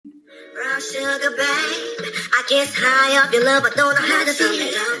Brown sugar, babe. I guess high up your love, but don't know how to feel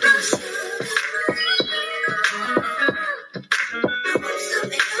it. Brown sugar. I want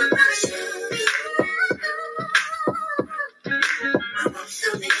some in your brown sugar. I want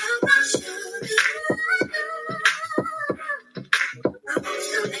some in your brown sugar. I want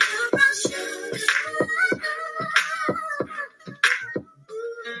some in your brown sugar.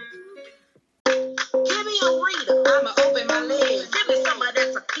 Give me a reader, I'ma open my legs. Give me some of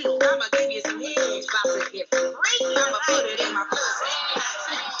that tequila, I'ma give you some heads. If I say it's free, I'ma put it in my pussy.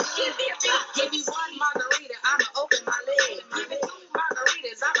 Give me a beat, give me one margarita, I'ma open my legs. Give me two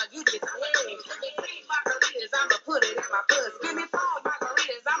margaritas, I'ma give you some heads. Give me three margaritas, I'ma put it in my pussy. Give me four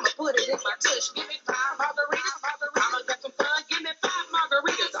margaritas, I'ma put it in my tush. Give me five margaritas, I'ma get some fun. Give me five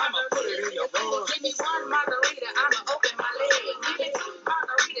margaritas, I'ma put it in your bun. Give me one margarita, I'ma open my legs. Give me two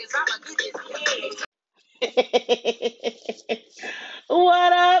margaritas, I'ma give you some heads.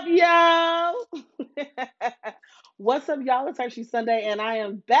 What up, y'all? What's up, y'all? It's actually Sunday, and I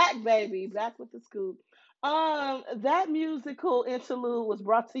am back, baby, back with the scoop. That musical interlude was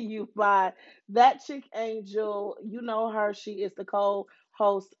brought to you by that chick Angel. You know her; she is the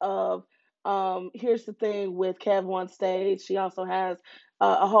co-host of Here's the Thing with Kev on Stage. She also has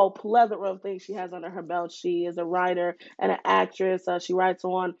a whole plethora of things she has under her belt. She is a writer and an actress. She writes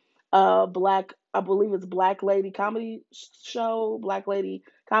on Black, I believe it's Black Lady Comedy Show, Black Lady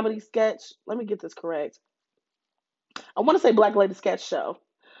Comedy Sketch. Let me get this correct. I want to say Black Lady Sketch Show.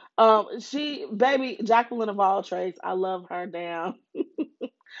 She, baby, Jacqueline of all trades. I love her down.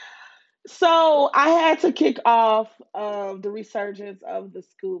 So I had to kick off the resurgence of the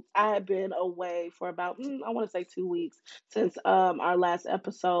scoop. I had been away for about, I want to say 2 weeks since our last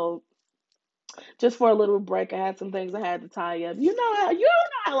episode, just for a little break. I had some things I had to tie up. You know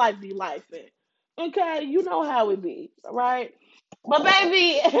how life be life. Okay, you know how it be, right? But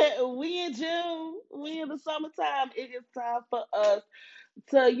baby, we in June, we in the summertime. It is time for us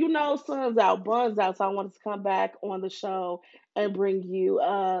to, sun's out, buns out. So I wanted to come back on the show and bring you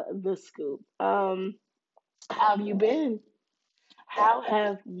the scoop. How have you been? How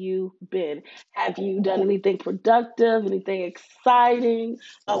have you been? Have you done anything productive, anything exciting?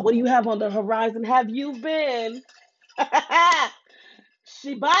 What do you have on the horizon? Have you been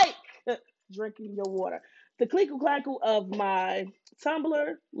she bike drinking your water? The clinkle clackle of my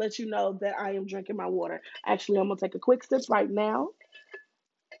tumbler lets you know that I am drinking my water. Actually, I'm gonna take a quick sip right now.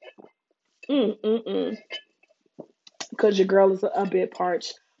 Mm-mm-mm. Because your girl is a bit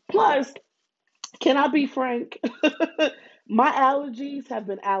parched. Plus, can I be frank? My allergies have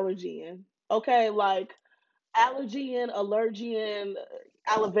been allergying. Okay, like allergen, allergen,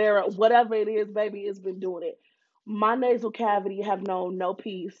 aloe vera, whatever it is, baby, it's been doing it. My nasal cavity have known no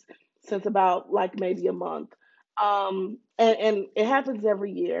peace since about like maybe a month. And it happens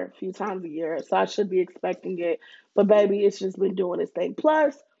every year, a few times a year, so I should be expecting it. But baby, it's just been doing its thing.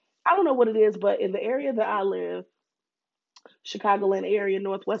 Plus, I don't know what it is, but in the area that I live, Chicagoland area,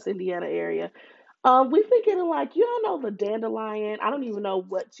 Northwest Indiana area, we've been getting like, you don't know the dandelion. I don't even know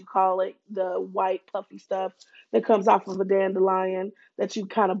what you call it. The white puffy stuff that comes off of a dandelion that you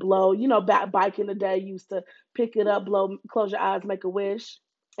kind of blow. Back in the day, you used to pick it up, blow, close your eyes, make a wish,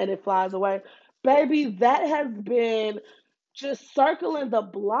 and it flies away. Baby, that has been just circling the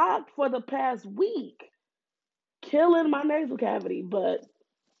block for the past week, killing my nasal cavity. But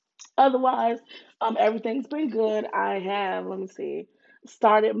otherwise, everything's been good. I have, let me see,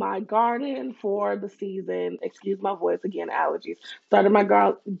 started my garden for the season. Excuse my voice again, allergies. Started my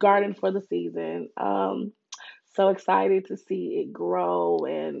garden for the season. So excited to see it grow.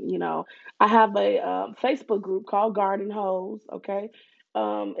 And, I have a Facebook group called Garden Hose. Okay.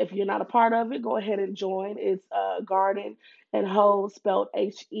 If you're not a part of it, go ahead and join. It's Garden and Hose spelled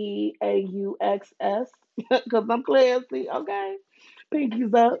Heauxs because I'm classy. Okay.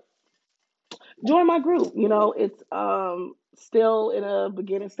 Pinkies up, join my group. It's still in a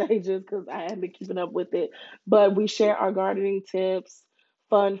beginning stages because I haven't been keeping up with it. But we share our gardening tips,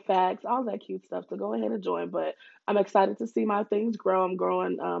 fun facts, all that cute stuff. So go ahead and join. But I'm excited to see my things grow. I'm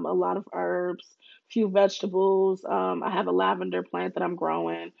growing a lot of herbs, few vegetables. I have a lavender plant that I'm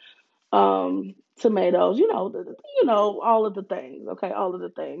growing. Tomatoes. All of the things. Okay, all of the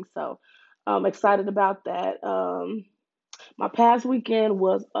things. So I'm excited about that. My past weekend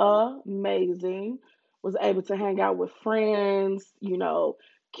was amazing. Was able to hang out with friends,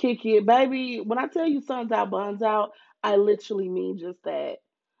 kick it. Baby, when I tell you sun's out, buns out, I literally mean just that.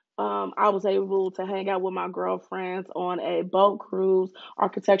 I was able to hang out with my girlfriends on a boat cruise,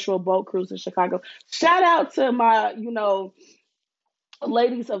 architectural boat cruise in Chicago. Shout out to my,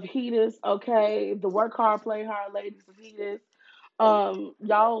 ladies of Heatus, okay? The work hard, play hard ladies of Heatus.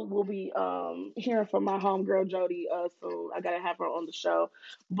 Y'all will be hearing from my homegirl Jody soon. I gotta have her on the show.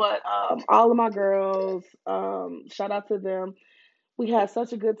 But all of my girls, shout out to them. We had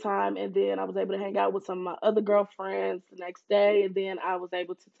such a good time, and then I was able to hang out with some of my other girlfriends the next day, and then I was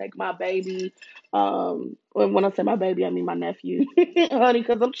able to take my baby. When I say my baby, I mean my nephew, honey,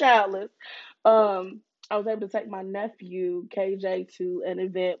 because I'm childless. um, I was able to take my nephew KJ to an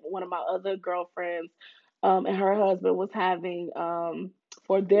event one of my other girlfriends, and her husband was having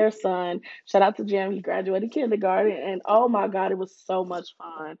for their son. Shout out to Jeremy, he graduated kindergarten, and oh my God, it was so much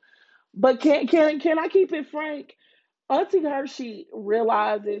fun. But can I keep it frank? Auntie Hershey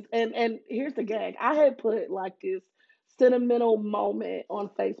realizes, and here's the gag. I had put like this sentimental moment on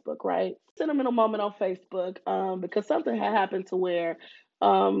Facebook, right? Sentimental moment on Facebook, because something had happened to where, a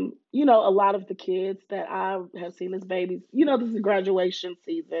lot of the kids that I have seen as babies, this is graduation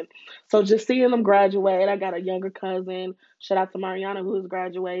season, so just seeing them graduate. I got a younger cousin. Shout out to Mariana who has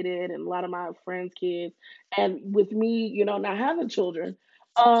graduated, and a lot of my friends' kids, and with me, not having children.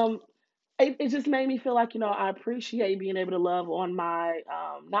 Um, it just made me feel like, I appreciate being able to love on my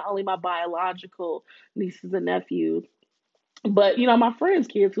not only my biological nieces and nephews, but my friends'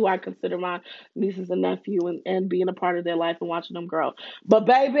 kids who I consider my nieces and nephew, and being a part of their life and watching them grow. But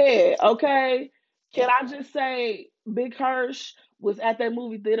baby, okay, can I just say Big Hirsch was at that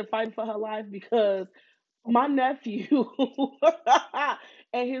movie theater fighting for her life, because my nephew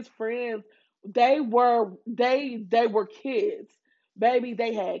and his friends, they were kids, baby.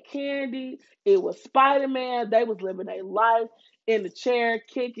 They had candy. It was Spider-Man. They was living their life in the chair,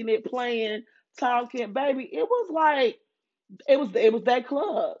 kicking it, playing, talking, baby. It was that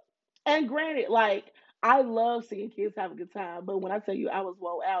club. And granted, like, I love seeing kids have a good time, but when I tell you I was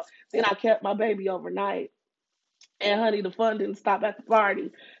woe out, then I kept my baby overnight, and honey, the fun didn't stop at the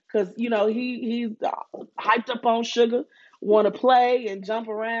party, because he's hyped up on sugar, want to play and jump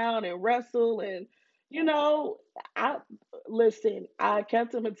around and wrestle, and you know I listen. I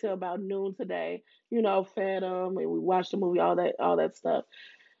kept him until about noon today. Fed him, and we watched the movie, all that stuff.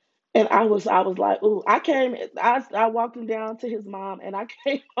 And I was like, ooh, I walked him down to his mom, and I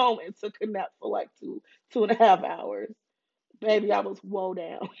came home and took a nap for like 2.5 hours. Baby, I was woe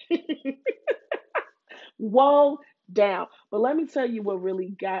down. Woe down. But let me tell you what really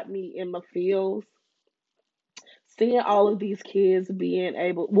got me in my feels. Seeing all of these kids being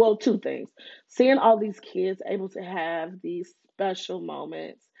able, well, two things. Seeing all these kids able to have these special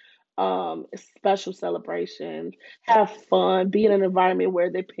moments, special celebrations, have fun, be in an environment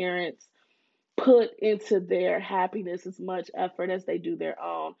where their parents put into their happiness as much effort as they do their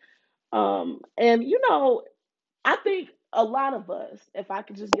own. And I think a lot of us, if I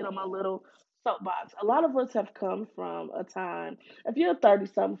could just get on my little soapbox, a lot of us have come from a time, if you're 30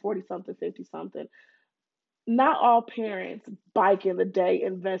 something, 40 something, 50 something, not all parents back in the day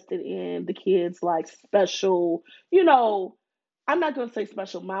invested in the kids like special, you know, I'm not going to say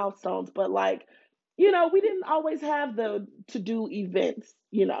special milestones, but like, we didn't always have the to do events,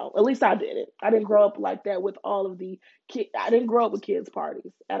 at least I didn't. I didn't grow up like that with all of the I didn't grow up with kids'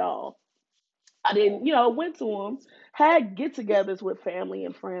 parties at all. I didn't, went to them, had get togethers with family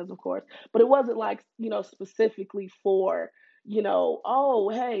and friends, of course, but it wasn't like, specifically for, oh,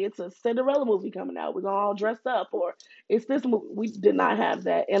 hey, it's a Cinderella movie coming out. We're all dressed up, or it's this movie. We did not have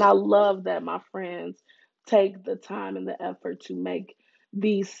that. And I love that my friends take the time and the effort to make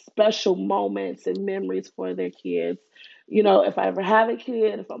these special moments and memories for their kids. If I ever have a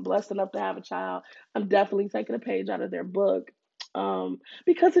kid, if I'm blessed enough to have a child, I'm definitely taking a page out of their book,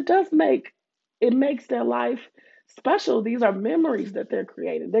 because it makes their life special. These are memories that they're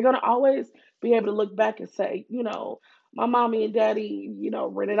creating. They're going to always be able to look back and say, my mommy and daddy,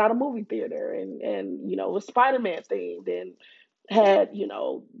 rented out a movie theater, and was Spider-Man themed, and had,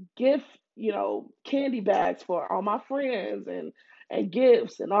 gift, candy bags for all my friends, and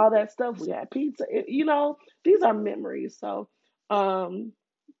gifts and all that stuff. We had pizza. These are memories. So, um,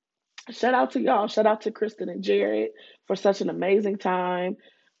 shout out to y'all. Shout out to Kristen and Jared for such an amazing time.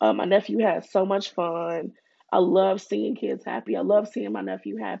 My nephew had so much fun. I love seeing kids happy. I love seeing my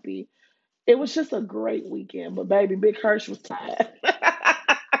nephew happy. It was just a great weekend. But baby, Big Hirsch was tired.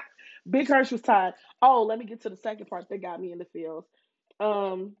 Big Hirsch was tired. Oh, let me get to the second part that got me in the field.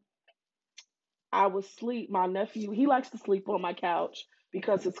 Um, I was sleep. My nephew, he likes to sleep on my couch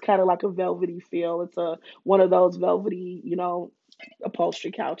because it's kind of like a velvety feel. It's a one of those velvety,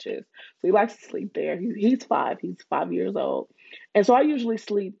 upholstery couches. So he likes to sleep there. He's 5. He's 5 years old, and so I usually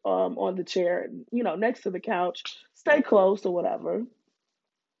sleep on the chair, next to the couch, stay close or whatever.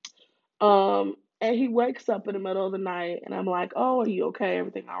 And he wakes up in the middle of the night, and I'm like, "Oh, are you okay?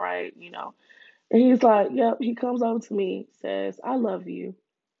 Everything all right?" And he's like, yep. He comes over to me, says, I love you.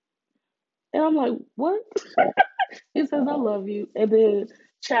 And I'm like, what? He says, I love you. And then,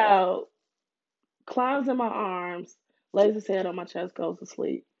 child climbs in my arms, lays his head on my chest, goes to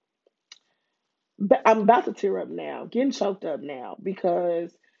sleep. I'm about to tear up now, getting choked up now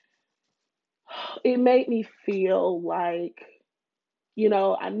because it made me feel like,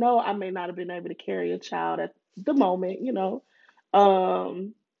 I know I may not have been able to carry a child at the moment,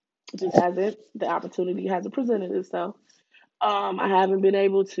 um, just hasn't, the opportunity hasn't presented itself. I haven't been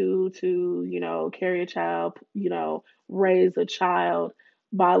able to carry a child, raise a child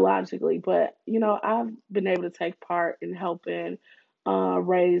biologically, but I've been able to take part in helping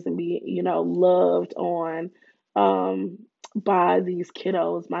raise and be loved on um, by these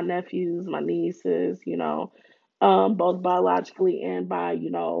kiddos, my nephews, my nieces, both biologically and by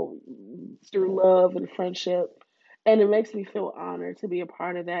through love and friendship, and it makes me feel honored to be a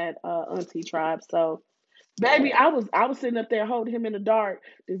part of that auntie tribe. So baby, I was sitting up there holding him in the dark,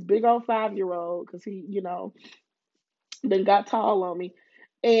 this big old 5-year old, because he, then got tall on me.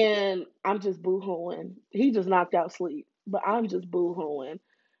 And I'm just boo-hooing. He just knocked out sleep. But I'm just boo-hooing.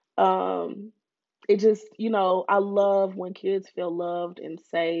 Um, it just, I love when kids feel loved and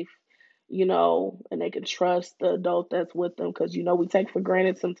safe, and they can trust the adult that's with them because we take for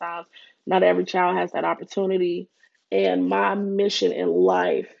granted sometimes. Not every child has that opportunity. And my mission in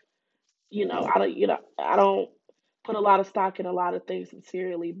life, I don't put a lot of stock in a lot of things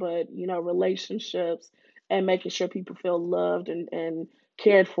sincerely, but relationships and making sure people feel loved and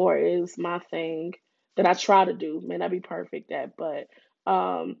cared for is my thing that I try to do. May not be perfect at, but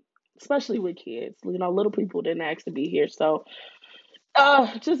um, especially with kids, little people didn't ask to be here, so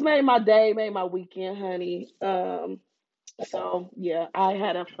just made my day, made my weekend, honey. So yeah, I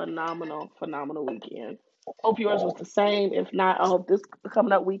had a phenomenal, phenomenal weekend. Hope yours was the same. If not, I hope this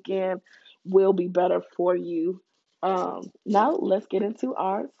coming up weekend will be better for you. Now let's get into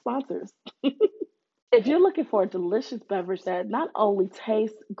our sponsors. If you're looking for a delicious beverage that not only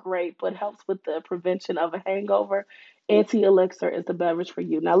tastes great but helps with the prevention of a hangover, Anti Elixir is the beverage for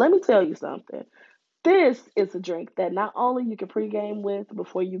you. Now let me tell you something. This is a drink that not only you can pregame with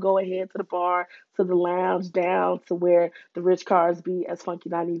before you go ahead to the bar, to the lounge, down to where the rich cars be, as Funky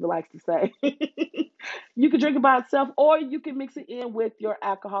Dineva likes to say. You can drink it by itself, or you can mix it in with your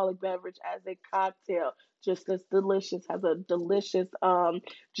alcoholic beverage as a cocktail. Just as delicious, has a delicious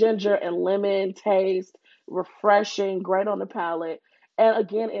ginger and lemon taste, refreshing, great on the palate. And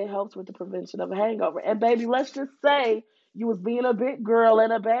again, it helps with the prevention of a hangover. And baby, let's just say you was being a big girl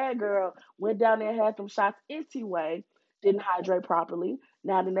and a bad girl, went down there and had some shots anyway, didn't hydrate properly.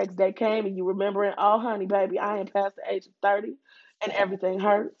 Now the next day came and you remembering, oh honey, baby, I ain't past the age of 30 and everything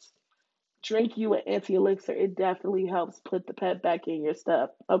hurts. Drink you an anti elixir. It definitely helps put the pep back in your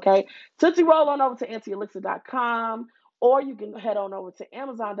stuff. Okay. Tootsie roll on over to antielixir.com, or you can head on over to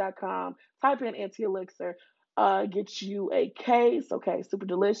amazon.com, type in anti elixir, get you a case. Okay. Super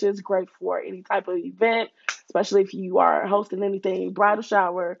delicious. Great for any type of event, especially if you are hosting anything, bridal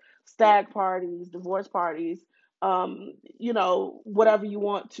shower, stag parties, divorce parties. Whatever you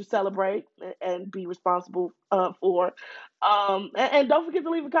want to celebrate and be responsible for. And don't forget to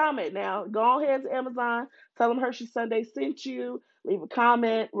leave a comment now. Go ahead to Amazon, tell them Hershey Sunday sent you, leave a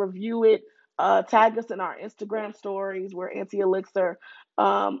comment, review it, tag us in our Instagram stories. We're Anti Elixir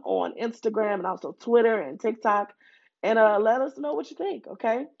on Instagram and also Twitter and TikTok. And let us know what you think,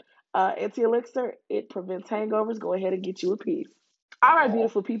 okay? Anti Elixir, it prevents hangovers. Go ahead and get you a piece. All right,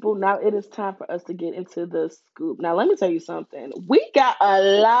 beautiful people. Now it is time for us to get into the scoop. Now, let me tell you something. We got a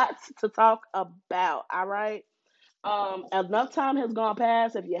lot to talk about. All right. Enough time has gone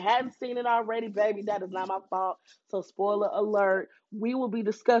past. If you hadn't seen it already, baby, that is not my fault. So, spoiler alert, we will be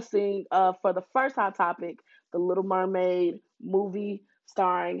discussing for the first hot topic, the Little Mermaid movie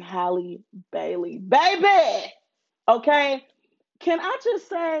starring Halle Bailey. Baby! Okay. Can I just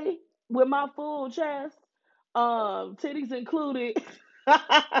say with my full chest, titties included,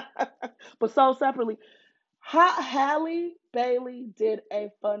 but sold separately, Halle Bailey did a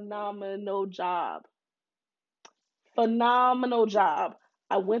phenomenal job. Phenomenal job.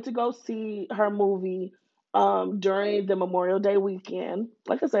 I went to go see her movie during the Memorial Day weekend.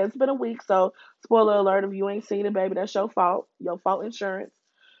 Like I said, it's been a week, so spoiler alert, if you ain't seen it, baby, that's your fault. Your fault insurance.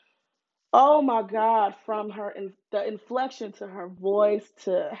 Oh my God, from the inflection to her voice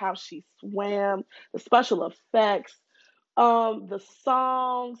to how she swam, the special effects, the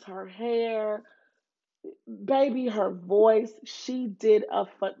songs, her hair, baby, her voice, she did a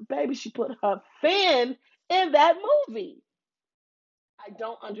fun, baby, she put her fin in that movie. I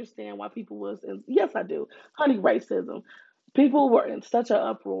don't understand why people was, yes, I do, honey, racism. People were in such an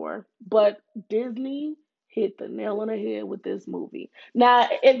uproar, but Disney hit the nail on the head with this movie. Now,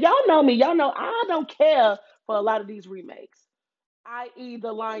 if y'all know me, y'all know I don't care for a lot of these remakes, i.e.,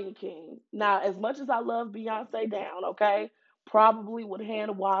 The Lion King. Now, as much as I love Beyonce down, okay, probably would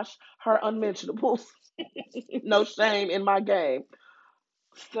hand wash her unmentionables. No shame in my game.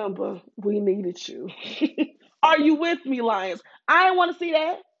 Simba, we needed you. Are you with me, Lions? I didn't want to see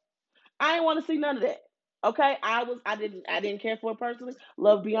that. I didn't want to see none of that. Okay, I didn't care for it personally.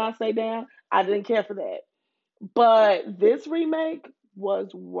 Love Beyonce down. I didn't care for that. But this remake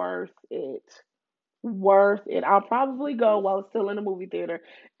was worth it. Worth it. I'll probably go while it's still in the movie theater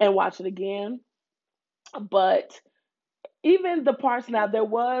and watch it again. But even the parts now,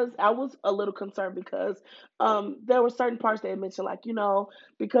 I was a little concerned because there were certain parts that mentioned, like,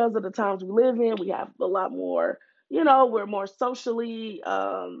 because of the times we live in, we have a lot more, we're more socially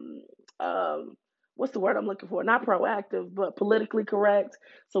what's the word I'm looking for, not proactive but politically correct,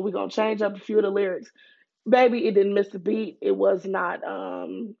 so we're gonna change up a few of the lyrics. Baby, it didn't miss a beat. It was not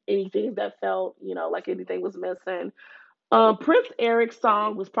anything that felt, like anything was missing. Prince Eric's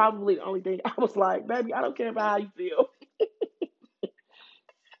song was probably the only thing I was like, baby, I don't care about how you feel.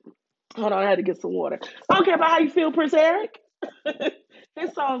 Hold on, I had to get some water. I don't care about how you feel, Prince Eric.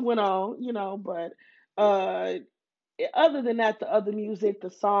 His song went on, but uh, other than that, the other music, the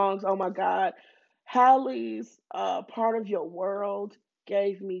songs, oh my God. Hallie's Part of Your World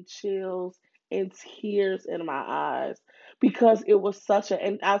gave me chills and tears in my eyes because it was such a,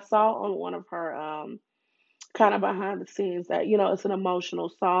 and I saw on one of her kind of behind the scenes that, it's an emotional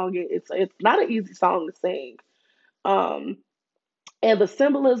song. It's not an easy song to sing. Um, and the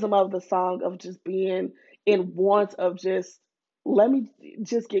symbolism of the song of just being in want of just let me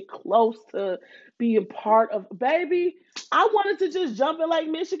just get close to being part of, baby, I wanted to just jump in Lake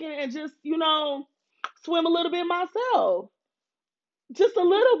Michigan and just swim a little bit myself, just a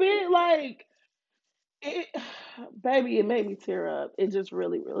little bit, like it. Baby, it made me tear up. It just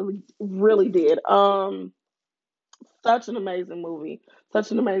really really really did. Such an amazing movie,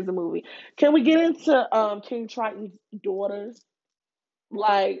 such an amazing movie. Can we get into King Triton's daughters?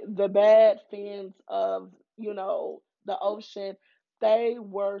 Like the bad fins of the ocean, they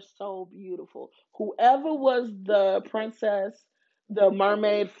were so beautiful. Whoever was the princess, the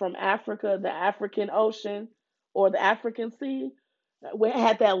mermaid from Africa, the African Ocean or the African Sea, we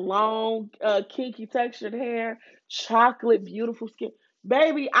had that long kinky textured hair, chocolate beautiful skin.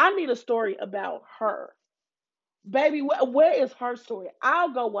 Baby, I need a story about her. Baby, where is her story?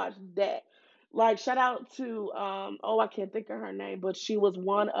 I'll go watch that. Like, shout out to oh, I can't think of her name, but she was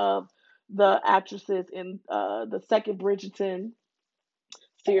one of the actresses in the second Bridgerton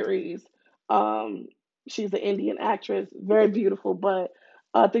series. Um, she's an Indian actress, very beautiful, but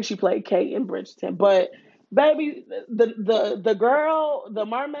I think she played Kate in Bridgerton. But baby, the girl, the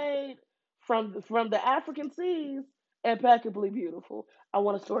mermaid from the African seas, impeccably beautiful. I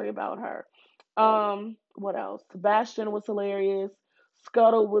want a story about her. What else? Sebastian was hilarious.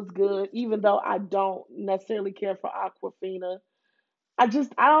 Scuttle was good, even though I don't necessarily care for Aquafina. I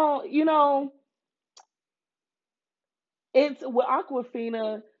don't, it's with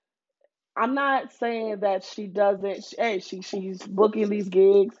Aquafina. I'm not saying that she doesn't. Hey, she's booking these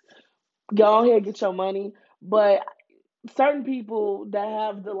gigs. Go ahead, get your money. But certain people that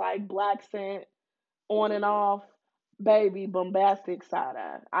have the like black scent on and off, baby, bombastic side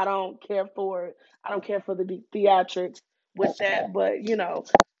eye. I don't care for it. I don't care for the theatrics with that. But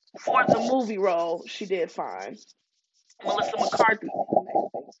for the movie role, she did fine. Melissa McCarthy did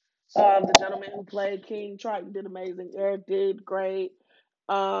amazing. The gentleman who played King Triton did amazing. Eric did great.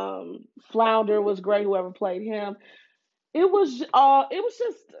 Flounder was great. Whoever played him, it was just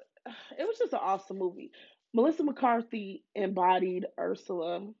an awesome movie. Melissa McCarthy embodied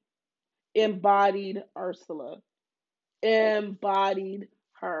Ursula, embodied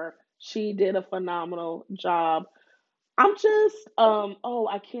her. She did a phenomenal job. I'm just oh,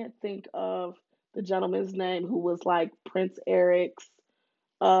 I can't think of the gentleman's name who was like Prince Eric's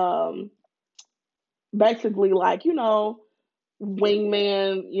um basically like,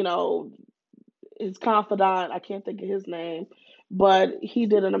 wingman, his confidant. I can't think of his name, but he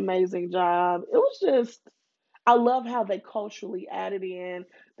did an amazing job. It was just, I love how they culturally added in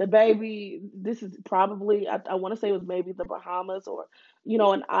the baby. This is probably, I want to say it was maybe the Bahamas or,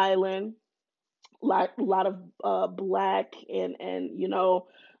 an island, like a lot of black and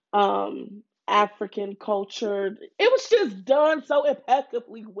African culture. It was just done so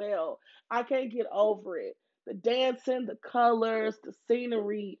impeccably well. I can't get over it. The dancing, the colors, the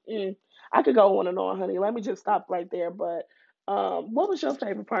scenery. I could go on and on, honey. Let me just stop right there. But what was your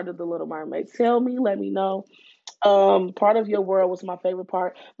favorite part of The Little Mermaid? Tell me, let me know. Part of Your World was my favorite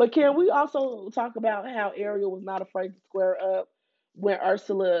part. But can we also talk about how Ariel was not afraid to square up when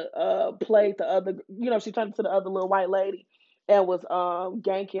Ursula played the other, she turned into the other little white lady and was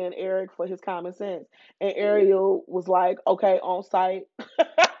ganking Eric for his common sense. And Ariel was like, okay, on site.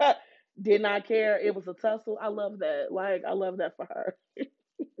 Did not care. It was a tussle. I love that. Like, I love that for her.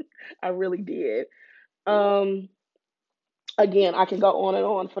 I really did. Um, Again, I can go on and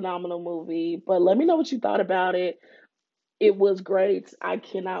on. Phenomenal movie. But let me know what you thought about it. It was great. I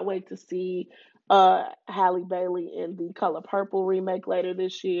cannot wait to see Halle Bailey in the Color Purple remake later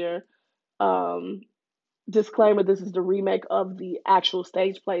this year. Um, Disclaimer: this is the remake of the actual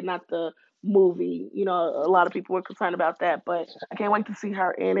stage play, not the movie. A lot of people were concerned about that, but I can't wait to see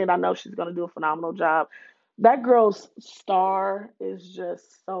her in it. I know she's going to do a phenomenal job. That girl's star is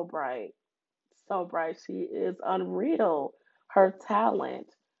just so bright, so bright. She is unreal. Her talent.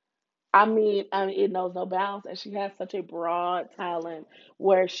 I mean, it knows no bounds, and she has such a broad talent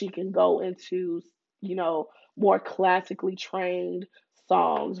where she can go into, you know, more classically trained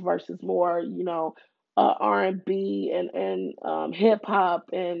songs versus more, R&B and hip hop,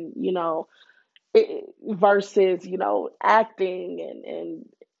 and versus acting, and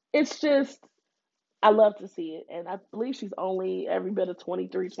it's just I love to see it. And I believe she's only every bit of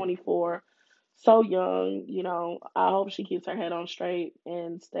 23, 24. So young, I hope she keeps her head on straight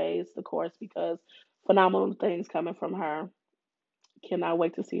and stays the course because phenomenal things coming from her. Cannot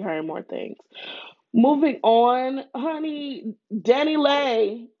wait to see her in more things. Moving on, honey, Danny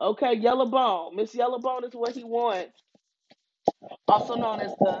Lay, okay, Yellowbone. Miss Yellowbone is what he wants, also known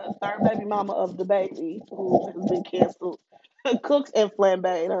as the third baby mama of the baby who has been canceled. Cooks and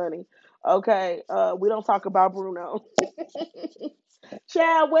flambéed, honey. Okay, we don't talk about Bruno.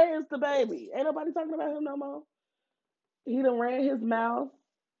 Chad, where is the baby? Ain't nobody talking about him no more. He done ran his mouth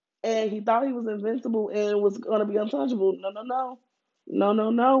and he thought he was invincible and was gonna be untouchable. No, no, no. No, no,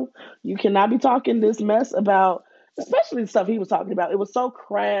 no. You cannot be talking this mess about, especially the stuff he was talking about. It was so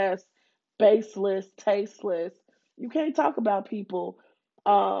crass, baseless, tasteless. You can't talk about people,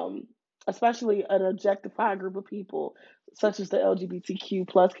 um, especially an objectified group of people, such as the LGBTQ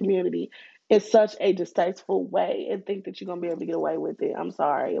plus community, in such a distasteful way and think that you're gonna be able to get away with it. I'm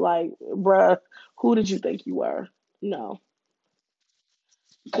sorry. Like, bruh, who did you think you were? No.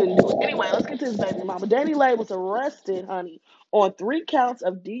 Couldn't do it. Anyway, let's get to his baby mama. Danny Lay was arrested, honey, on 3 counts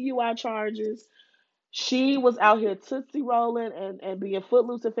of DUI charges. She was out here tootsie rolling and being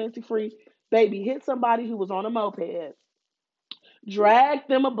footloose and fancy free. Baby hit somebody who was on a moped, dragged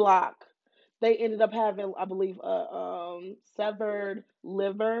them a block. They ended up having, I believe, a severed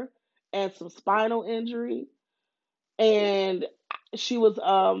liver and some spinal injury. And she was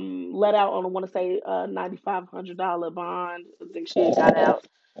let out on, I want to say, a $9,500 bond. I think she had got out.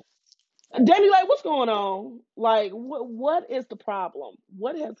 Danny, like, what's going on? Like, what is the problem?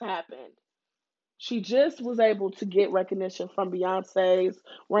 What has happened? She just was able to get recognition from Beyonce's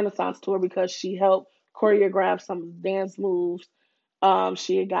Renaissance tour because she helped choreograph some dance moves.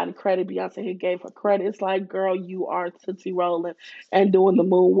 She had gotten credit. Beyonce had gave her credit. It's like, girl, you are tootsie rolling and doing the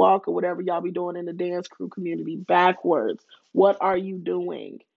moonwalk or whatever y'all be doing in the dance crew community backwards. What are you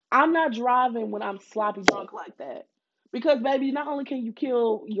doing? I'm not driving when I'm sloppy drunk like that. Because baby, not only can you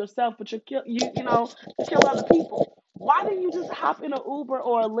kill yourself, but you kill other people. Why didn't you just hop in an Uber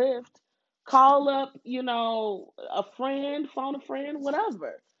or a Lyft, call up, a friend, phone a friend,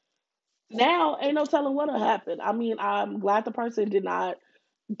 whatever? Now ain't no telling what'll happen. I mean, I'm glad the person did not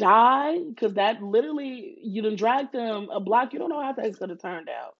die because that literally you done dragged them a block. You don't know how things could have turned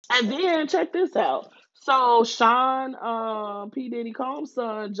out. And then check this out. So Sean P. Diddy Combs'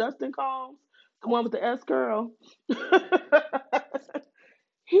 son, Justin Combs, the one with the S girl,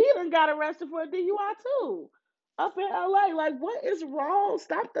 he done got arrested for a DUI too. Up in LA. Like, what is wrong?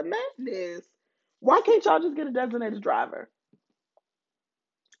 Stop the madness. Why can't y'all just get a designated driver?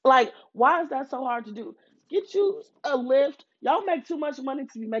 Like, why is that so hard to do? Get you a lift. Y'all make too much money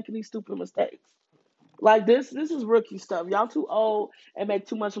to be making these stupid mistakes. Like this is rookie stuff. Y'all too old and make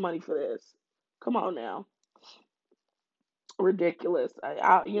too much money for this. Come on now, ridiculous.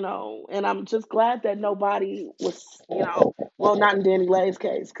 And I'm just glad that nobody was, well, not in Danny Lay's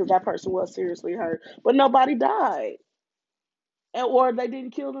case because that person was seriously hurt, but nobody died, or they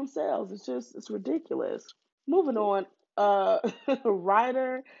didn't kill themselves. It's ridiculous. Moving on.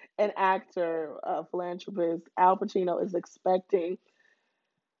 Writer and actor, philanthropist Al Pacino is expecting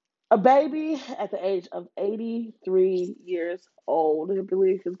a baby at the age of 83 years old. I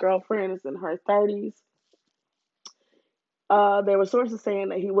believe his girlfriend is in her 30s. There were sources saying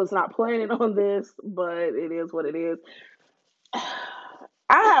that he was not planning on this, but it is what it is.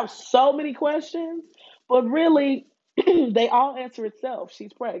 I have so many questions, But really, they all answer itself.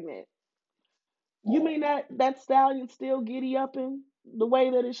 She's pregnant. You mean that stallion still giddy upping the way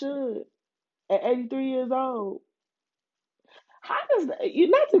that it should at 83 years old? How does that,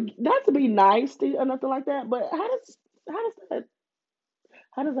 you not to be nice to or nothing like that, but how does that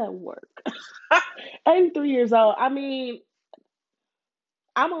how does that work? 83 years old. I mean,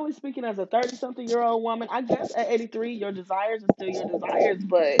 I'm only speaking as a 30 something year old woman. I guess at 83, your desires are still your desires,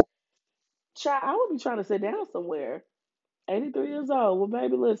 but I would be trying to sit down somewhere. 83 years old. Well,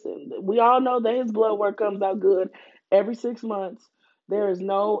 baby, listen, we all know that his blood work comes out good every 6 months. There is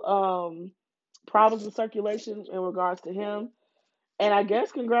no problems with circulation in regards to him. And I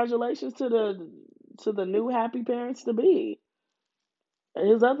guess congratulations to the new happy parents to be.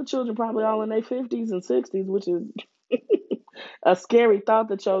 His other children probably all in their 50s and 60s, which is a scary thought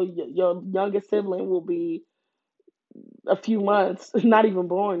that your youngest sibling will be a few months, not even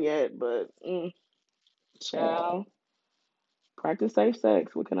born yet. But child, practice safe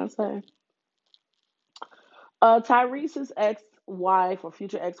sex. What can I say? Tyrese's ex-wife or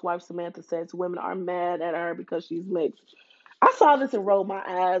future ex-wife Samantha says women are mad at her because she's mixed. I saw this and rolled my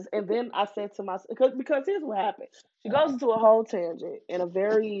eyes, and then I said to myself, because here's what happened. She goes into a whole tangent in a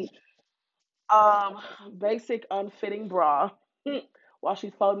very um basic unfitting bra while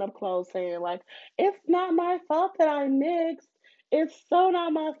she's folding up clothes, saying like, "It's not my fault that I mixed. It's so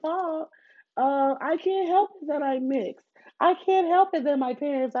not my fault. I can't help it that I mixed. I can't help it that my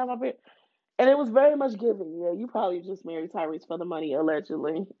parents are my parents." And it was very much giving. Yeah, you probably just married Tyrese for the money,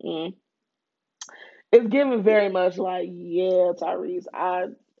 allegedly. It's giving very much like, yeah, Tyrese,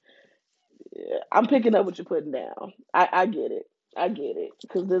 I'm picking up what you're putting down. I get it. I get it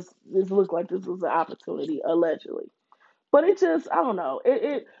because this looked like this was an opportunity, allegedly. But it just, I don't know.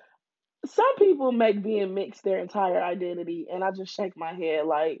 It some people make being mixed their entire identity, and I just shake my head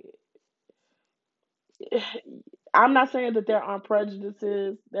like, I'm not saying that there aren't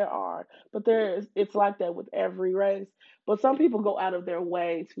prejudices. There are, but it's like that with every race. But some people go out of their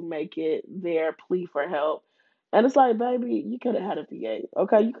way to make it their plea for help, and it's like, baby, you could have had a VA.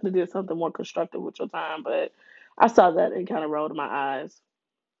 Okay, you could have did something more constructive with your time. But I saw that and kind of rolled my eyes.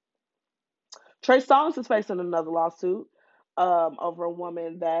 Trey Songz is facing another lawsuit over a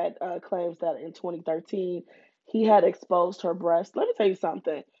woman that claims that in 2013 he had exposed her breast. Let me tell you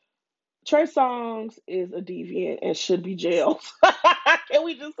something. Trey Songz is a deviant and should be jailed. Can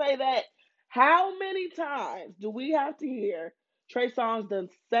we just say that? How many times do we have to hear Trey Songz done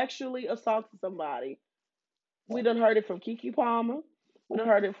sexually assaulted somebody? We done heard it from Kiki Palmer. We done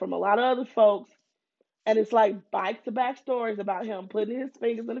heard it from a lot of other folks. And it's like back to back stories about him putting his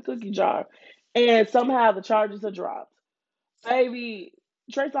fingers in a cookie jar. And somehow the charges are dropped. Baby,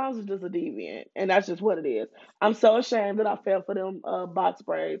 Trey Songz is just a deviant, and that's just what it is. I'm so ashamed that I fell for them box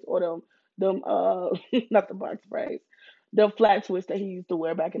braids or them not the box braids, the flat twist that he used to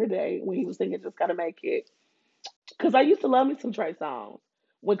wear back in the day when he was thinking just gotta make it. Cause I used to love me some Trey Songz.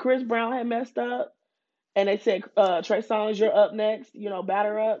 When Chris Brown had messed up and they said, Trey Songz, you're up next,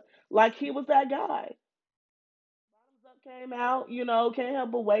 batter up, like he was that guy. Bottoms Up came out, Can't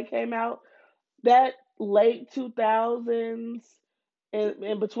Help But Wait came out. That late 2000s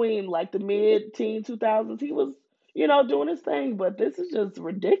in between like the mid teen 2000s, he was, doing his thing. But this is just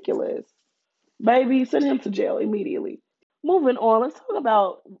ridiculous. Baby, send him to jail immediately. Moving on, let's talk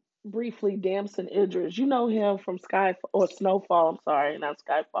about briefly Damson Idris. You know him from Sky or Snowfall. I'm sorry, not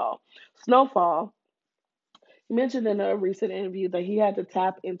Skyfall. Snowfall. He mentioned in a recent interview that he had to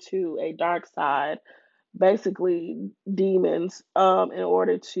tap into a dark side, basically demons, in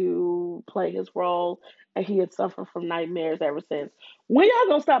order to play his role, and he had suffered from nightmares ever since. When y'all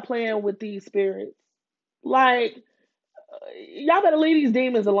gonna stop playing with these spirits? Like, y'all better leave these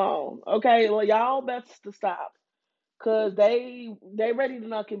demons alone, okay? Well, y'all best to stop. Cause they ready to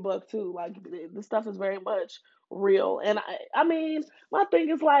knock and buck too. Like this stuff is very much real. And I mean, my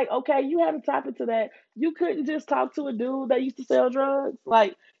thing is like, okay, you had to tap into that. You couldn't just talk to a dude that used to sell drugs.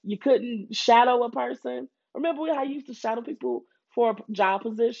 Like you couldn't shadow a person. Remember how you used to shadow people for a job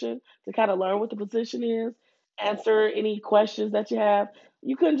position to kind of learn what the position is, answer any questions that you have.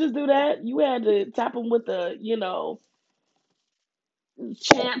 You couldn't just do that. You had to tap them with the,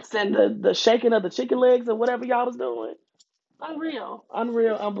 chants and the shaking of the chicken legs or whatever y'all was doing. Unreal,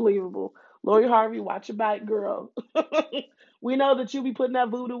 unreal, unbelievable. Lori Harvey, watch your back, girl. We know that you be putting that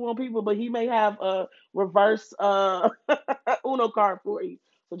voodoo on people, but he may have a reverse Uno card for you.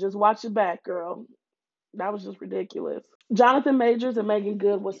 So just watch your back, girl. That was just ridiculous. Jonathan Majors and Megan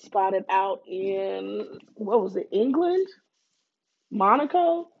Good was spotted out in what was it, England,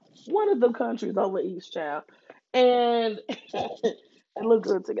 Monaco, one of the countries over East Child, and they look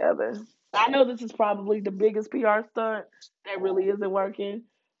good together. I know this is probably the biggest PR stunt that really isn't working.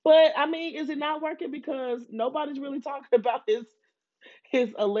 But I mean, is it not working because nobody's really talking about his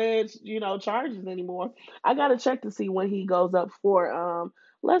alleged, charges anymore? I gotta check to see when he goes up for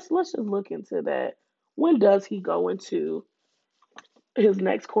let's just look into that. When does he go into his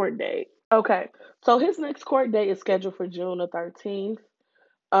next court date? Okay. So his next court date is scheduled for June the 13th.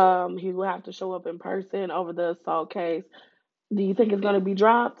 He will have to show up in person over the assault case. Do you think it's going to be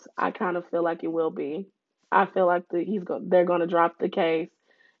dropped? I kind of feel like it will be. I feel like they're going to drop the case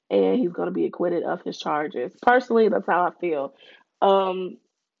and he's going to be acquitted of his charges. Personally, that's how I feel. Um,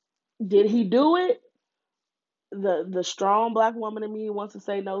 did he do it? The strong black woman in me wants to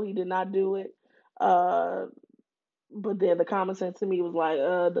say no, he did not do it. Uh, but then the common sense to me was like,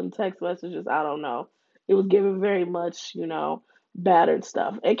 the text messages, I don't know. It was given very much, battered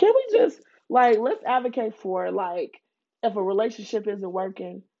stuff. And can we just let's advocate for if a relationship isn't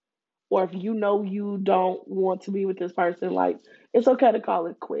working, or if you know you don't want to be with this person, it's okay to call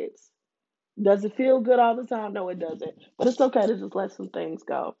it quits. Does it feel good all the time? No, it doesn't. But it's okay to just let some things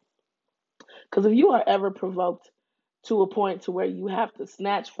go. Because if you are ever provoked to a point to where you have to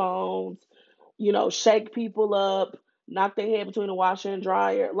snatch phones, shake people up, knock their head between the washer and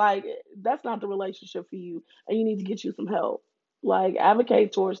dryer, that's not the relationship for you. And you need to get you some help.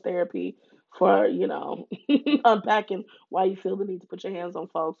 Advocate towards therapy for, unpacking why you feel the need to put your hands on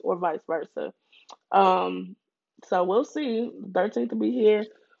folks or vice versa. Um, so we'll see. 13th will be here.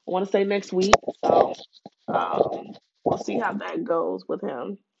 I want to say next week. So um, we'll see how that goes with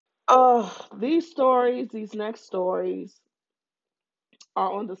him. Oh, these next stories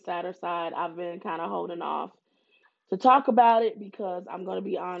are on the sadder side. I've been kind of holding off to talk about it because I'm going to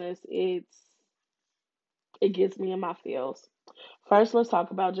be honest, it gets me in my feels. First, let's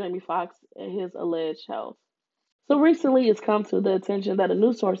talk about Jamie Foxx and his alleged health. So recently, it's come to the attention that a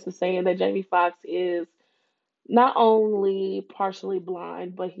news source is saying that Jamie Foxx is not only partially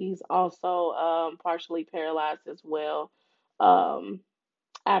blind, but he's also partially paralyzed as well. Um,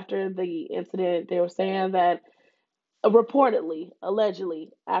 After the incident, they were saying that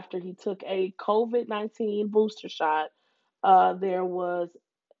allegedly, after he took a COVID-19 booster shot, there was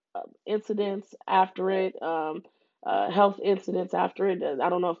incidents after it, health incidents after it. I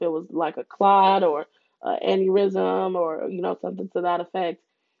don't know if it was like a clot or aneurysm or something to that effect,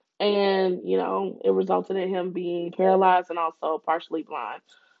 and it resulted in him being paralyzed and also partially blind.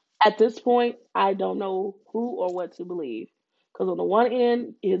 At this point, I don't know who or what to believe. Because on the one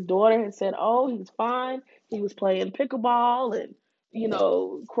end, his daughter had said, "Oh, he's fine. He was playing pickleball and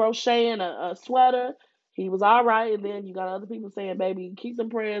crocheting a sweater. He was all right." And then you got other people saying, "Baby, keep some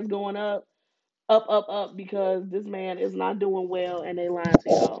prayers going up, up, up, up, because this man is not doing well, and they lying to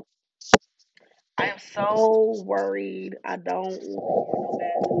y'all." I am so worried. I don't want to hear no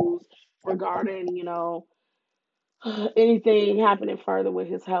bad news regarding anything happening further with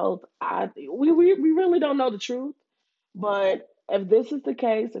his health. We really don't know the truth, but if this is the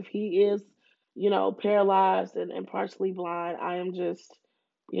case, if he is, paralyzed and partially blind, I am just,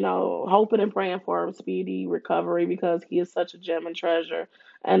 hoping and praying for a speedy recovery because he is such a gem and treasure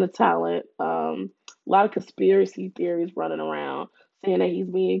and a talent. A lot of conspiracy theories running around saying that he's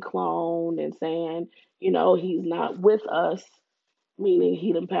being cloned and saying, he's not with us, meaning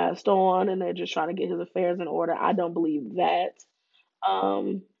he done passed on and they're just trying to get his affairs in order. I don't believe that.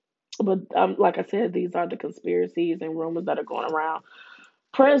 Um, but like I said, these are the conspiracies and rumors that are going around.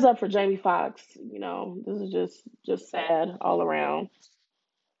 Prayers up for Jamie Foxx. This is just sad all around.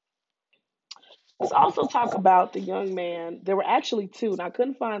 Let's also talk about the young man. There were actually two, and I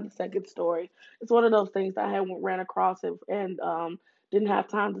couldn't find the second story. It's one of those things that I had ran across it and didn't have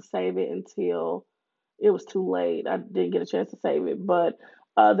time to save it until it was too late. I didn't get a chance to save it, but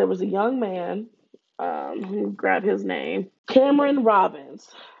there was a young man. Let me grab his name. Cameron Robbins.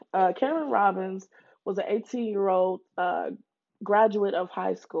 Cameron Robbins was an 18-year-old graduate of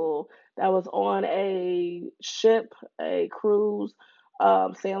high school that was on a ship, a cruise,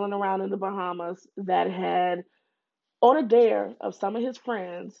 sailing around in the Bahamas that had, on a dare of some of his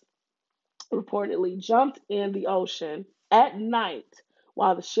friends, reportedly jumped in the ocean at night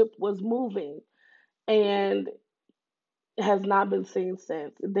while the ship was moving and has not been seen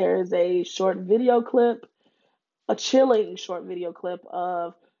since. There is a short video clip, a chilling short video clip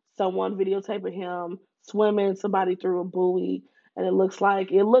of someone videotaping him swimming. Somebody threw a buoy, and it looks like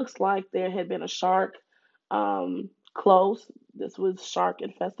there had been a shark close. This was shark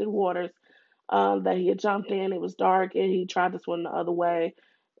infested waters that he had jumped in. It was dark, and he tried to swim the other way.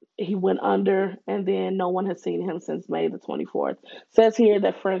 He went under, and then no one has seen him since May the 24th. Says here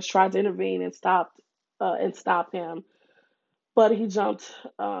that friends tried to intervene and stop him, but he jumped.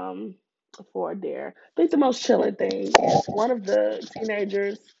 for a dare. I think the most chilling thing is one of the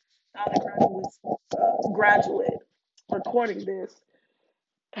teenagers, graduate recording this,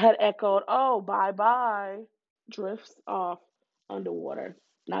 had echoed, "Oh, bye bye," drifts off underwater,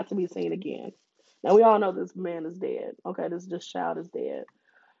 not to be seen again. Now we all know this man is dead. Okay, this child is dead.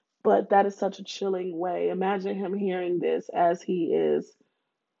 But that is such a chilling way. Imagine him hearing this as he is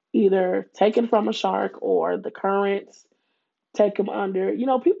either taken from a shark or the currents take him under.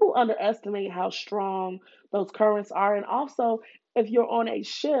 People underestimate how strong those currents are. And also, if you're on a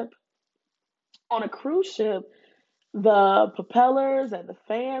ship, on a cruise ship, the propellers and the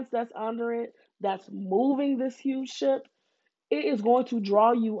fans that's under it, that's moving this huge ship, it is going to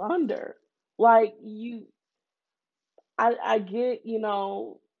draw you under. Like I get,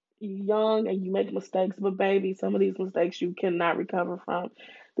 you're young and you make mistakes, but baby, some of these mistakes you cannot recover from.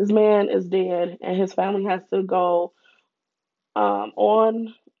 This man is dead, and his family has to go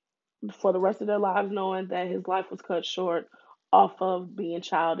on for the rest of their lives knowing that his life was cut short off of being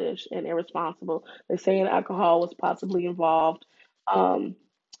childish and irresponsible. They say alcohol was possibly involved. Um,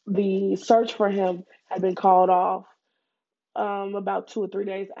 the search for him had been called off about 2 or 3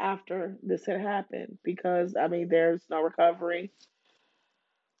 days after this had happened because, I mean, there's no recovery.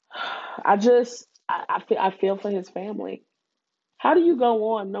 I feel for his family. How do you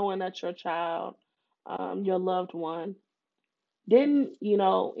go on knowing that your child, your loved one, didn't,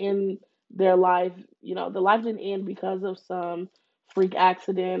 in their life, the life didn't end because of some freak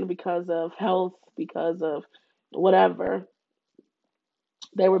accident, because of health, because of whatever.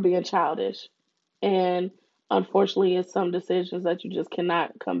 They were being childish. And unfortunately, it's some decisions that you just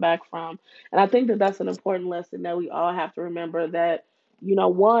cannot come back from. And I think that that's an important lesson that we all have to remember that,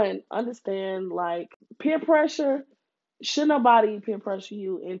 one, understand like peer pressure. Should nobody peer pressure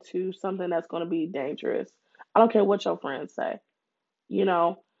you into something that's going to be dangerous? I don't care what your friends say. You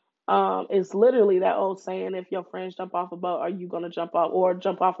know, it's literally that old saying: if your friends jump off a boat, are you going to jump off or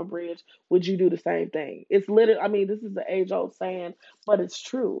jump off a bridge? Would you do the same thing? It's literally, I mean, this is the age old saying, but it's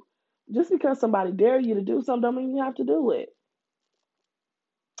true. Just because somebody dare you to do something, don't mean you have to do it.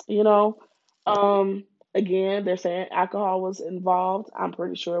 You know, um, again, they're saying alcohol was involved. I'm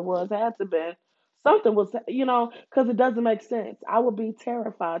pretty sure it was. It had to be. Something was, because it doesn't make sense. I would be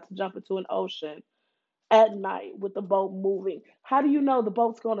terrified to jump into an ocean at night with the boat moving. How do you know the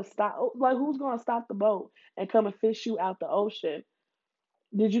boat's going to stop? Like, who's going to stop the boat and come and fish you out the ocean?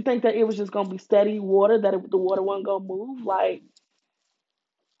 Did you think that it was just going to be steady water, that the water wasn't going to move? Like,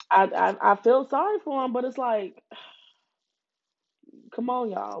 I feel sorry for him, but it's like, come on,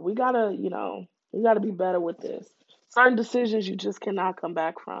 y'all. We gotta be better with this. Certain decisions you just cannot come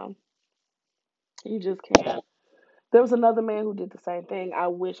back from. You just can't. There was another man who did the same thing. I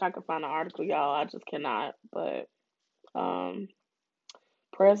wish I could find an article, y'all. I just cannot. But um,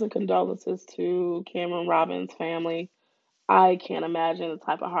 prayers and condolences to Cameron Robbins' family. I can't imagine the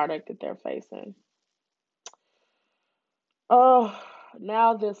type of heartache that they're facing. Oh,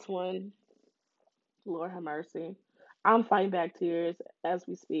 now this one, Lord have mercy. I'm fighting back tears as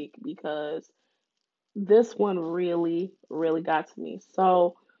we speak because this one really, really got to me.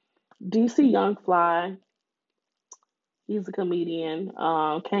 So, DC Young Fly, he's a comedian,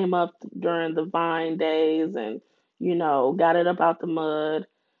 came up during the Vine days and, got it up out the mud.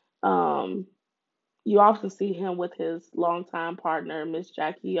 Um, you often see him with his longtime partner, Miss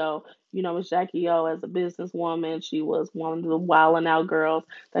Jackie O. Miss Jackie O, as a businesswoman, she was one of the Wild 'N Out girls.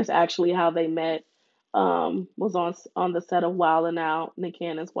 That's actually how they met. Was on the set of Wild 'N Out, Nick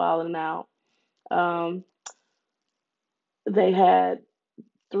Cannon's Wild 'N Out. Um, they had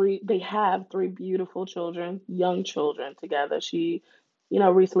they have three beautiful children, young children together. She,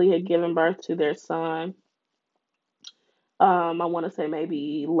 recently had given birth to their son. I want to say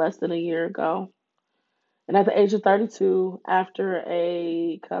maybe less than a year ago. And at the age of 32, after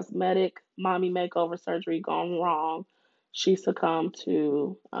a cosmetic mommy makeover surgery gone wrong, she succumbed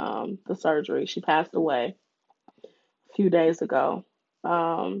to the surgery. She passed away a few days ago.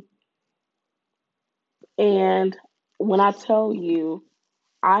 Um, and when I tell you,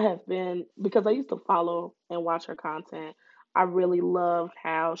 I have been, because I used to follow and watch her content, I really loved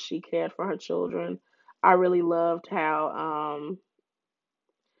how she cared for her children. I really loved how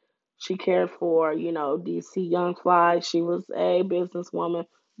she cared for, DC Young Fly. She was a businesswoman,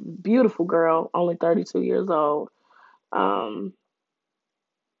 beautiful girl, only 32 years old. Um,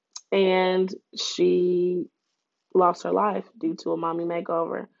 and she lost her life due to a mommy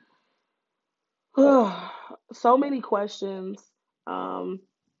makeover. So many questions um,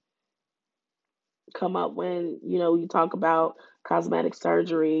 come up when, you talk about cosmetic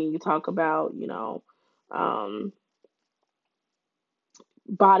surgery, you talk about, um,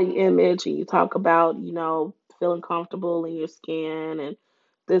 body image and you talk about, feeling comfortable in your skin and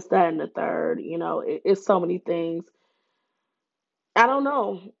this, that, and the third, it's so many things. I don't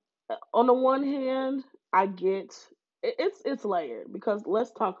know. On the one hand, I get it's layered because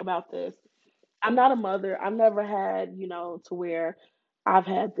let's talk about this. I'm not a mother. I've never had, to where I've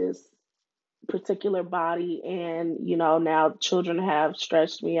had this particular body and, now children have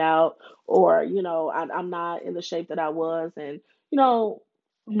stretched me out or, I'm not in the shape that I was. And, you know,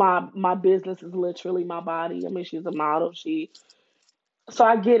 my business is literally my body. I mean, she's a model. So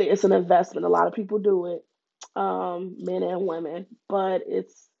I get it. It's an investment. A lot of people do it, men and women, but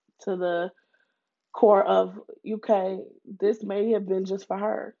it's to the core of okay, this may have been just for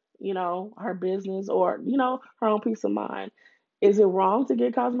her, her business or, her own peace of mind. Is it wrong to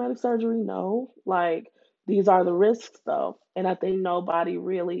get cosmetic surgery? No. Like these are the risks though. And I think nobody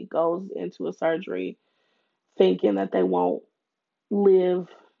really goes into a surgery thinking that they won't live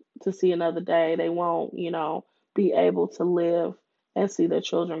to see another day. They won't, be able to live and see their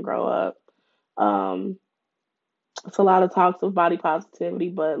children grow up. Um, it's a lot of talks of body positivity,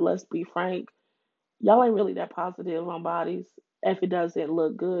 but let's be frank, y'all ain't really that positive on bodies if it doesn't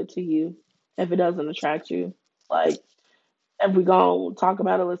look good to you, if it doesn't attract you. Like, if we gonna talk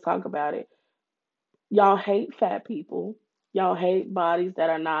about it, let's talk about it. Y'all hate fat people. Y'all hate bodies that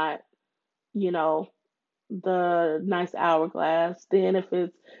are not, you know, the nice hourglass. Then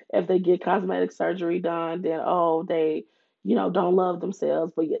if they get cosmetic surgery done, then oh they, don't love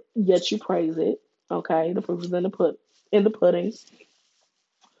themselves, but yet you praise it. Okay, the proof is in the pudding.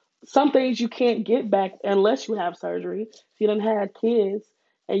 Some things you can't get back unless you have surgery. If you don't have kids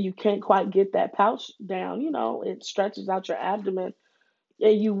and you can't quite get that pouch down, it stretches out your abdomen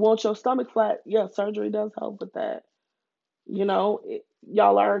and you want your stomach flat. Yeah, surgery does help with that.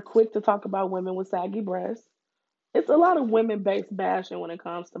 Y'all are quick to talk about women with saggy breasts. It's a lot of women based bashing when it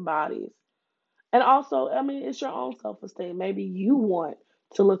comes to bodies. And also, I mean, it's your own self esteem. Maybe you want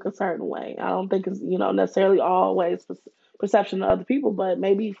to look a certain way. I don't think it's, necessarily always perception of other people, but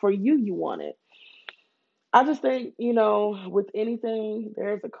maybe for you, you want it. I just think, with anything,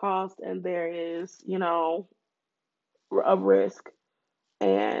 there's a cost and there is, a risk.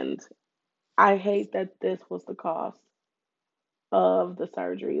 And I hate that this was the cost of the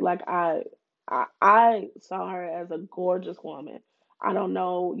surgery. Like I saw her as a gorgeous woman. I don't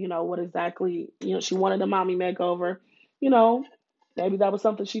know, what exactly, she wanted a mommy makeover. You know, maybe that was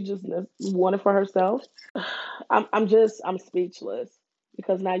something she just wanted for herself. I'm speechless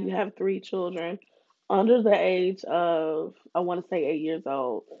because now you have three children under the age of I want to say 8 years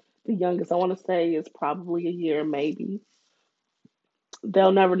old. The youngest I want to say is probably a year, maybe.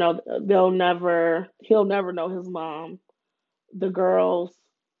 They'll never know. They'll never. He'll never know his mom. The girls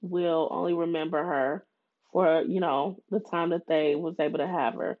will only remember her for the time that they was able to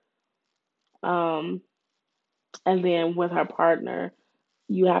have her. Um, and then with her partner,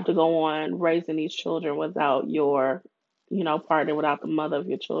 you have to go on raising these children without your partner, without the mother of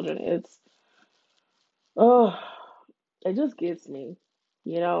your children. Oh, it just gets me.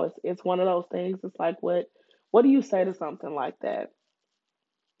 It's one of those things. It's like what do you say to something like that?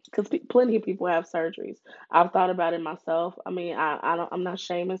 Because plenty of people have surgeries. I've thought about it myself. I mean, I'm not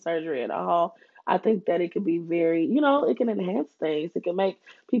shaming surgery at all. I think that it could be very, it can enhance things. It can make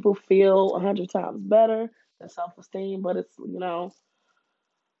people feel 100 times better, their self-esteem. But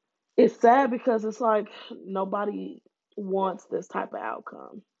it's sad because it's like nobody wants this type of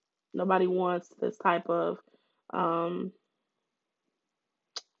outcome. Nobody wants this type of um,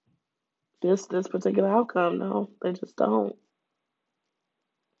 this particular outcome. No, they just don't.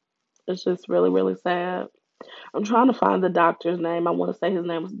 It's just really, really sad. I'm trying to find the doctor's name. I want to say his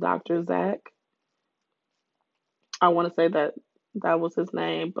name was Dr. Zach. I want to say that that was his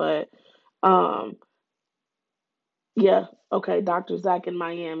name, but um, yeah, okay, Dr. Zach in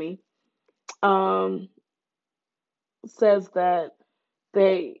Miami um says that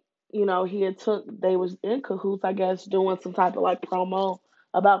they, he had they was in cahoots, I guess, doing some type of like promo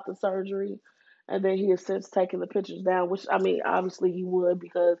about the surgery, and then he has since taken the pictures down. Which I mean, obviously he would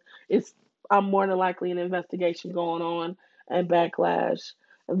because it's I'm more than likely an investigation going on and backlash.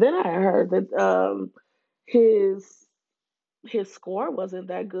 And then I heard that his his score wasn't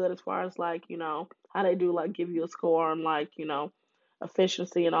that good as far as like how they do like give you a score on like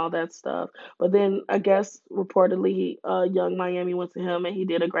efficiency and all that stuff. But then I guess reportedly Young Miami went to him and he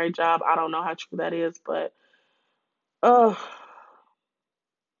did a great job. I don't know how true that is, but uh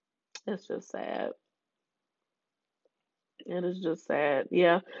it's just sad. It is just sad.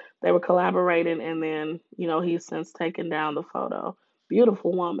 Yeah, they were collaborating and then he's since taken down the photo.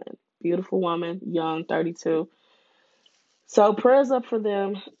 Beautiful woman, young, 32. So prayers up for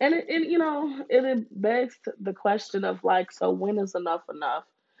them, and it begs the question of like, so when is enough enough,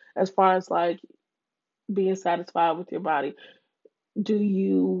 as far as like being satisfied with your body? Do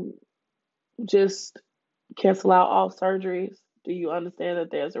you just cancel out all surgeries? Do you understand that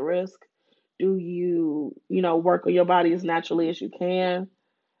there's a risk? Do you, work on your body as naturally as you can?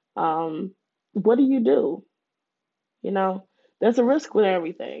 Um, what do you do? You know, there's a risk with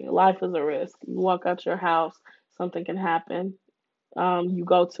everything. Life is a risk. You walk out your house, something can happen. You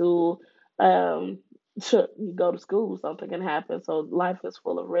go to um, you go to school, something can happen. So life is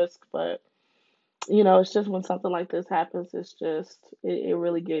full of risk. But it's just when something like this happens, it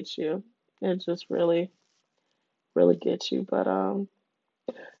really gets you. It just really, really gets you. But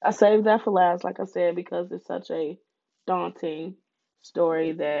I saved that for last, like I said, because it's such a daunting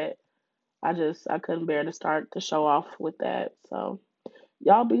story that I couldn't bear to start the show off with that. So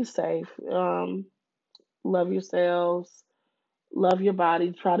y'all be safe. Love yourselves. Love your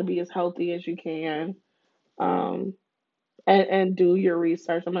body. Try to be as healthy as you can. Um, and do your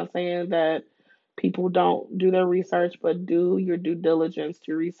research. I'm not saying that people don't do their research, but do your due diligence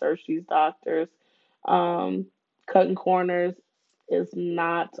to research these doctors. Um, Cutting corners is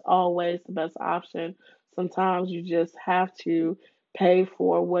not always the best option. Sometimes you just have to pay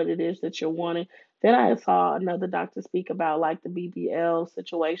for what it is that you're wanting. Then I saw another doctor speak about like the BBL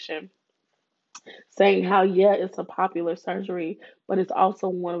situation, saying how, yeah, it's a popular surgery, but it's also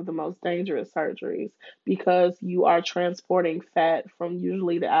one of the most dangerous surgeries because you are transporting fat from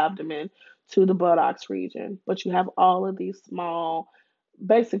usually the abdomen to the buttocks region. But you have all of these small,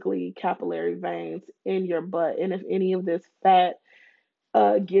 basically capillary veins in your butt. And if any of this fat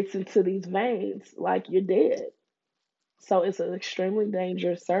gets into these veins, like you're dead. So it's an extremely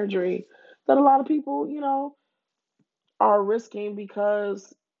dangerous surgery that a lot of people, are risking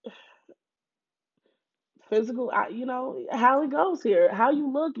because how it goes here. How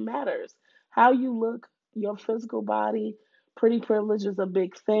you look matters. How you look, your physical body, pretty privilege is a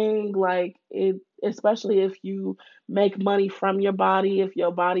big thing. Like it, especially if you make money from your body, if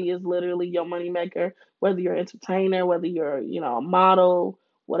your body is literally your money maker, whether you're an entertainer, whether you're, a model,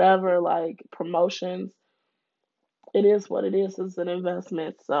 whatever, like promotions, it is what it is. It's an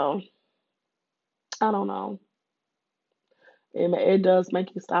investment. So I don't know. It does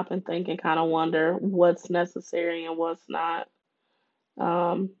make you stop and think and kind of wonder what's necessary and what's not.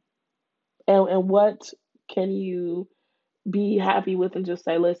 Um, and what can you be happy with and just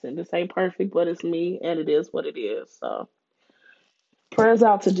say, listen, this ain't perfect, but it's me and it is what it is. So prayers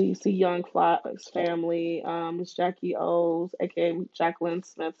out to DC Young Fly's family, Miss Jackie O's, aka Jacqueline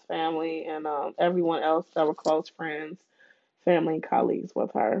Smith's family, and everyone else that were close friends, family, and colleagues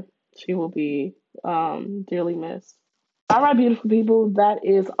with her. She will be dearly missed. All right, beautiful people, that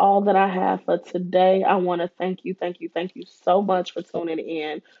is all that I have for today. I want to thank you, thank you, thank you so much for tuning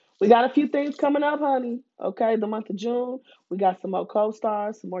in. We got a few things coming up, honey. Okay, the month of June, we got some more co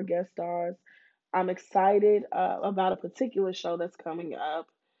stars, some more guest stars. I'm excited about a particular show that's coming up.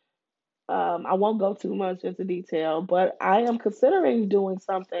 I won't go too much into detail, but I am considering doing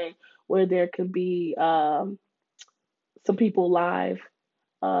something where there could be some people live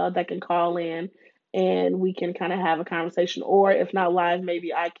that can call in and we can kind of have a conversation. Or if not live,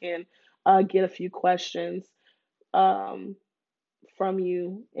 maybe I can get a few questions um, from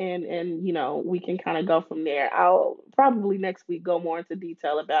you and we can kind of go from there. I'll probably next week go more into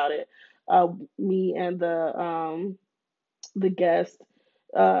detail about it. Me and the guest.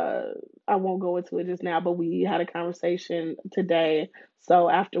 Uh, I won't go into it just now, but we had a conversation today. So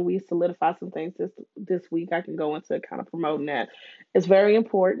after we solidify some things this week, I can go into kind of promoting that. It's very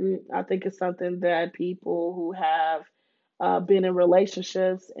important. I think it's something that people who have been in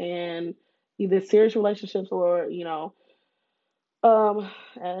relationships and either serious relationships or um,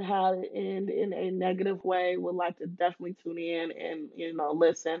 and had it end in a negative way would like to definitely tune in and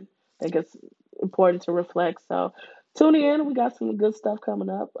listen. I think it's important to reflect. So tune in. We got some good stuff coming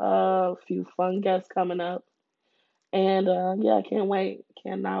up. A few fun guests coming up, and yeah, I can't wait.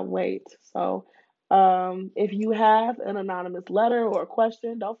 Cannot wait. So. If you have an anonymous letter or a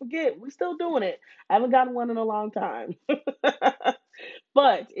question, don't forget, we're still doing it. I haven't gotten one in a long time.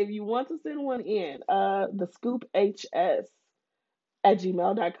 But if you want to send one in, the scoop HS at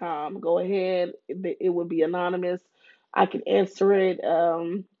gmail.com. Go ahead. It would be anonymous. I can answer it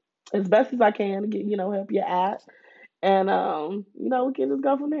as best as I can to get, help you out. And, we can just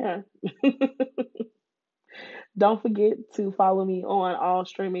go from there. Don't forget to follow me on all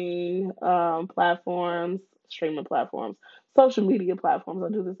streaming platforms, social media platforms. I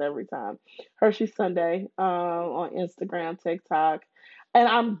do this every time. Hershey Sunday on Instagram, TikTok. And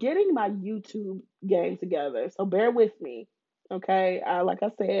I'm getting my YouTube game together. So bear with me. Okay, like I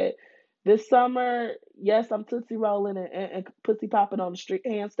said, this summer, yes, I'm tootsie rolling and pussy popping on the street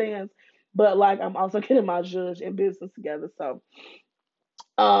handstands, but like I'm also getting my judge and business together. So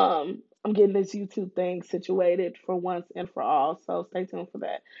I'm getting this YouTube thing situated for once and for all. So stay tuned for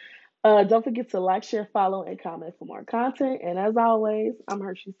that. Don't forget to like, share, follow, and comment for more content. And as always, I'm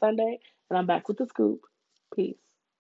Hershey Sunday, and I'm back with the scoop. Peace.